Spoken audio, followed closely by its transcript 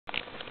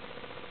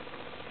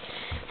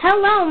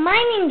Hello, my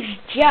name's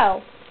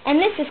Joe, and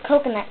this is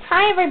Coconuts.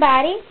 Hi,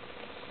 everybody,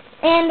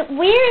 and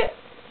we're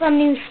from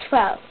News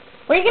 12.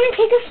 We're going to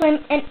take a swim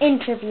and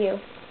interview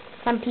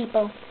some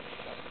people.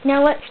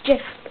 Now let's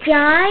just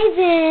dive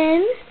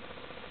in.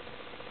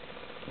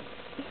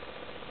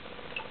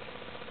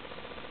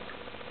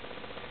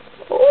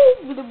 Oh,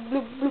 bloop,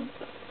 bloop, bloop.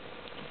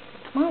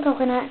 Come on,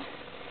 Coconut.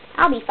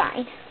 I'll be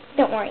fine.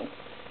 Don't worry.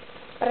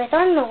 But I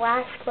thought in the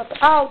last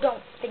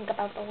don't think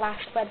about the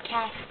last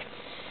webcast.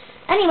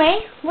 Anyway,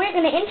 we're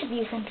going to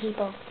interview some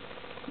people.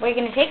 We're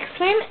going to take a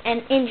swim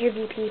and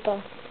interview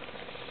people.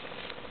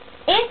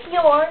 If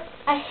you're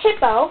a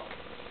hippo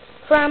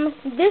from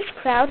this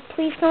crowd,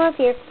 please come up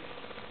here.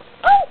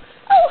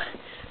 Oh,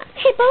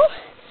 hippo.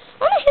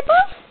 I'm a hippo.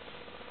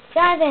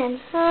 Dive in.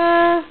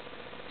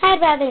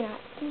 I'd rather not.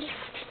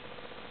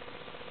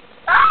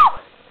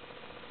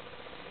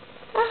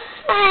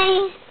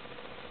 Hi.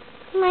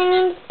 My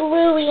name's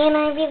Bluey, and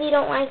I really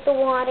don't like the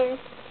water.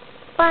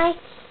 Bye.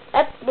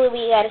 That's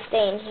Bluey. You gotta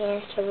stay in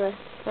here till the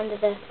end of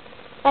the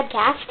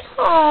webcast.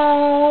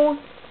 Oh.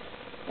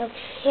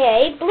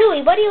 Okay.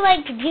 Bluey, what do you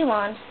like to do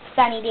on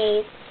sunny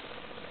days?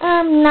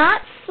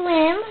 Not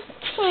swim,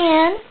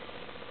 tan,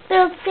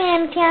 build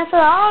sandcastle.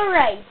 All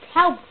right.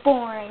 How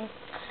boring.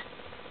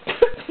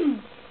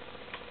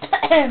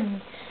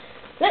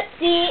 Let's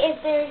see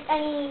if there's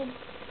any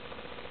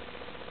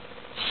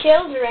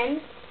children.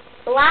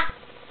 Black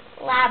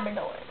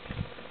Labradors.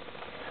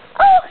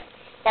 Oh,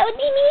 that would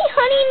be me,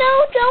 honey.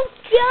 No, don't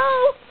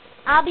go.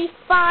 I'll be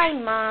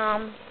fine,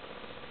 Mom.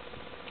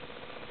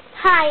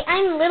 Hi,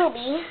 I'm Little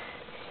Bee.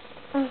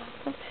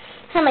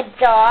 I'm a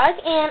dog,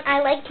 and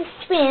I like to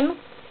swim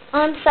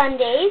on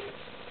Sundays.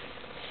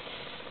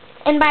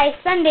 And by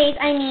Sundays,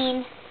 I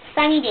mean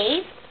sunny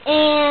days.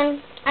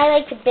 And I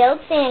like to build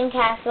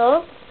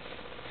sandcastles.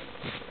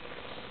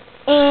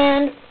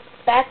 And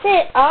that's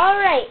it. All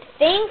right.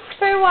 Thanks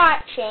for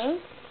watching.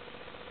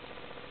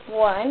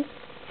 1,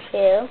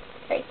 2,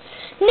 3.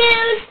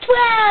 News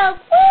 12!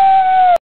 Woo!